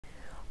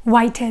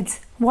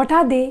Whiteheads. What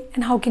are they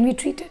and how can we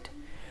treat it?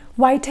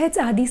 Whiteheads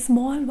are these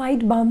small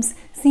white bumps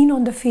seen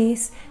on the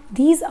face.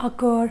 These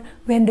occur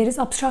when there is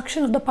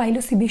obstruction of the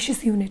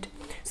pilosebaceous unit.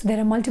 So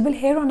there are multiple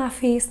hair on our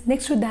face.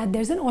 Next to that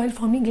there's an oil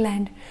forming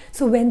gland.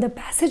 So when the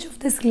passage of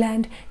this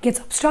gland gets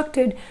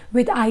obstructed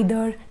with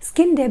either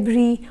skin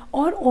debris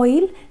or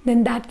oil,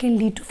 then that can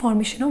lead to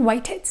formation of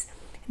whiteheads.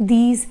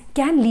 These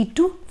can lead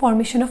to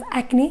formation of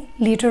acne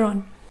later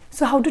on.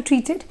 So how to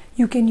treat it?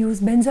 You can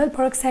use benzoyl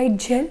peroxide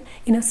gel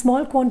in a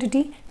small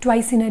quantity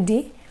twice in a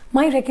day.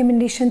 My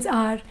recommendations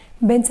are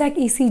Benzac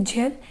AC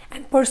gel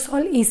and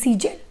Persol AC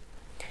gel.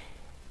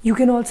 You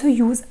can also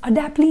use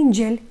Adapalene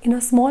gel in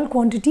a small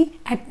quantity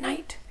at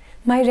night.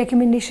 My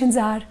recommendations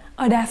are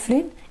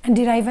Adapalene and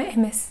Deriva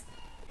MS.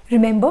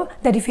 Remember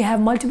that if you have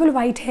multiple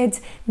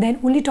whiteheads, then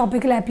only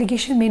topical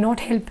application may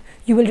not help.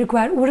 You will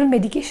require oral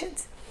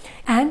medications.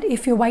 And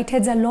if your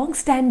whiteheads are long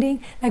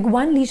standing, like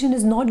one lesion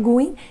is not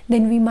going,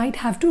 then we might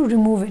have to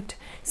remove it.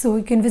 So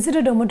you can visit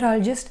a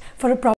dermatologist for a proper